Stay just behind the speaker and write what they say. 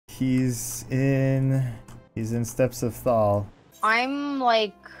He's in Steps of Thal. I'm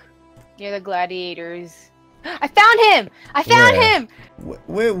like near the gladiators. I found him! I found him!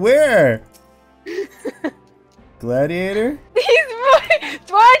 Where? Gladiator?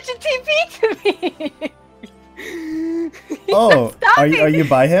 Why don't you TP to me? Oh, are you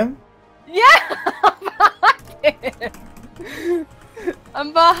by him? Yeah,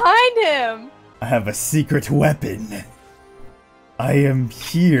 I'm behind him. I have a secret weapon. I am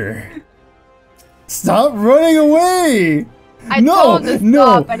here. Stop running away! I told him to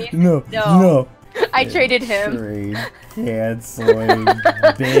stop and he said no. I traded him. Trade canceling,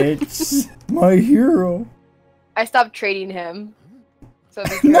 bitch. My hero. I stopped trading him. So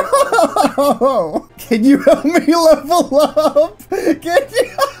be No! Can you help me level up? Can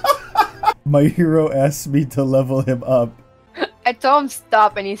you? My hero asked me to level him up. I told him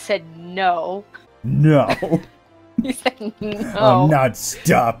stop and he said no. No. He said no. I'm not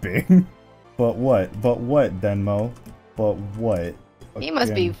stopping. But what? Denmo? But what? He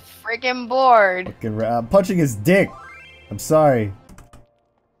must be freaking bored. I'm punching his dick. I'm sorry.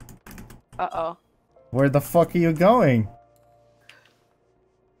 Uh-oh. Where the fuck are you going?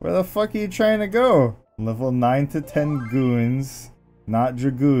 Where the fuck are you trying to go? Level 9 to 10 goons, not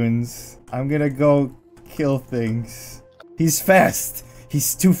dragoons. I'm gonna go kill things. He's fast.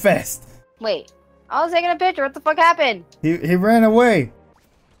 He's too fast. Wait, I was taking a picture. What the fuck happened? He ran away.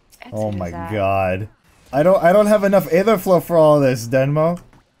 Oh my god. I don't have enough aether flow for all this, Denmo.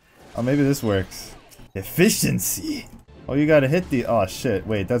 Oh, maybe this works. Efficiency. Oh, you gotta hit the. Oh shit.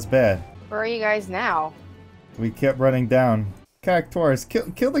 Wait, that's bad. Where are you guys now? We kept running down. Cactuars,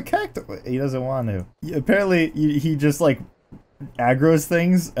 kill the cactus. He doesn't want to. Apparently, he just like aggroes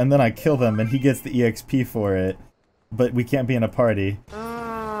things, and then I kill them, and he gets the EXP for it. But we can't be in a party.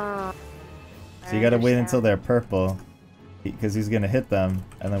 So you gotta wait until they're purple, because he's gonna hit them,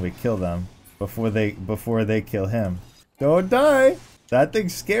 and then we kill them before they kill him. Don't die. That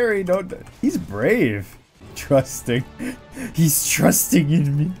thing's scary. Don't. He's brave. Trusting. He's trusting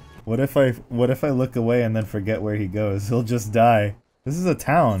in me. What if I look away and then forget where he goes? He'll just die. This is a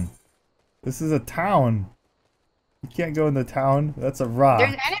town. This is a town. You can't go in the town. That's a rock.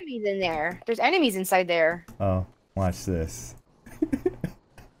 There's enemies in there. There's enemies inside there. Oh, watch this.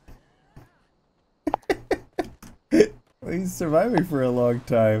 Well, he's surviving for a long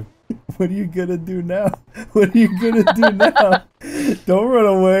time. What are you gonna do now? What are you gonna do now? Don't run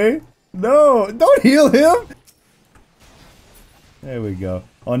away. No, don't heal him. There we go.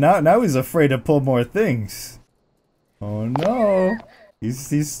 Oh, now he's afraid to pull more things. Oh no,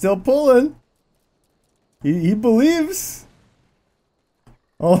 he's still pulling. He believes.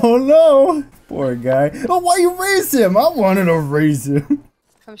 Oh no, poor guy. Oh, why you raise him? I wanted to raise him.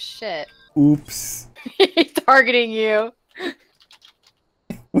 Oh shit. Oops. He's targeting you.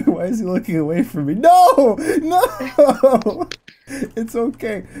 Wait, why is he looking away from me? No, no. It's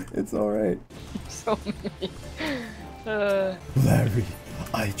okay. It's all right. So mean. Larry,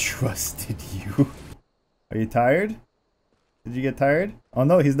 I trusted you. Are you tired? Did you get tired? Oh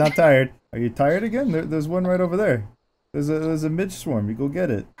no, he's not tired. Are you tired again? There's one right over there. There's a midge swarm. You go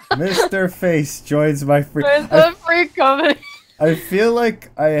get it. Mr. Face joins my freak. Where's the freak coming? I feel like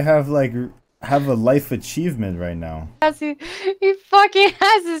I have a life achievement right now. He fucking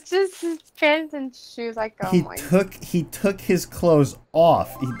has his pants and shoes. Like, oh my. He took his clothes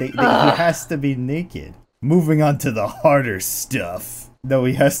off. He has to be naked. Moving on to the harder stuff. No,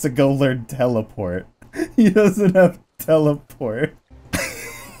 he has to go learn teleport. He doesn't have teleport.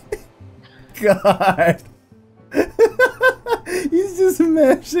 God. He's just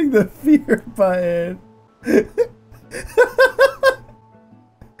mashing the fear button.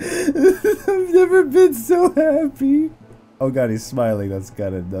 I've never been so happy. Oh god, he's smiling. That's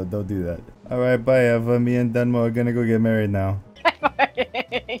gotta. No, don't do that. Alright, bye, Eva. Me and Denmo are gonna go get married now.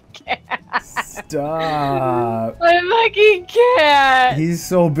 Stop. I fucking can't. He's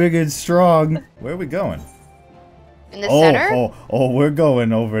so big and strong. Where are we going? In the center? Oh, we're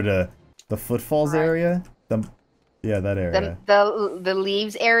going over to the footfalls area? Yeah, that area. The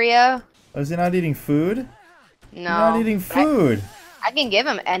leaves area? Oh, is he not eating food? No. He's not eating food. I can give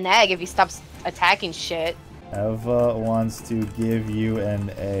him an egg if he stops attacking shit. Eva wants to give you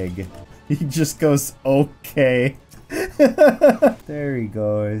an egg. He just goes, okay. There he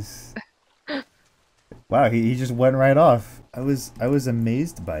goes. Wow, he just went right off. I was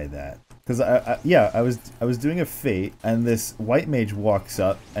amazed by that. Cause I was doing a fate and this white mage walks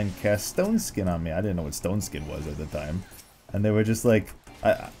up and casts stone skin on me. I didn't know what stone skin was at the time. And they were just like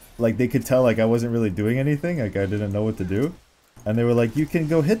they could tell like I wasn't really doing anything, like I didn't know what to do. And they were like, you can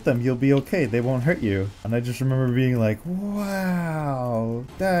go hit them, you'll be okay, they won't hurt you. And I just remember being like, wow,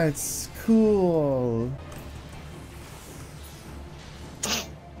 that's cool.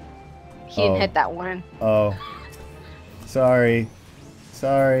 He didn't hit that one. Oh. Sorry.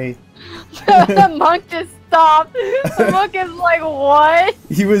 Sorry. The monk just stopped. The monk is like, what?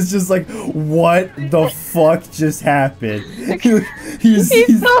 He was just like, what the fuck just happened? He's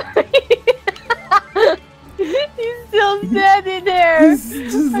still standing there. He's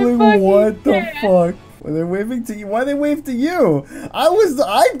just like, what the fuck? Were they waving to you? Why they wave to you?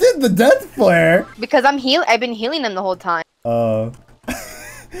 I did the death flare. Because I've been healing them the whole time. God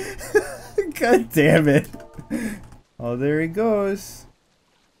damn it. Oh, there he goes.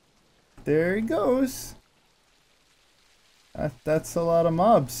 There he goes. That's a lot of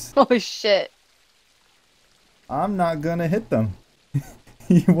mobs. Oh shit. I'm not gonna hit them.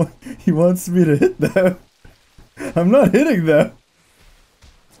 He wants me to hit them. I'm not hitting them.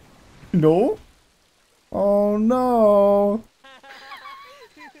 No? Oh no.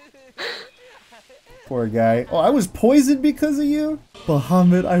 Poor guy. Oh, I was poisoned because of you?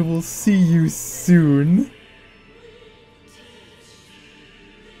 Bahamut, I will see you soon.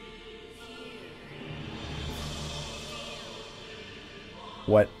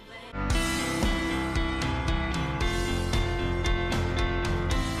 What?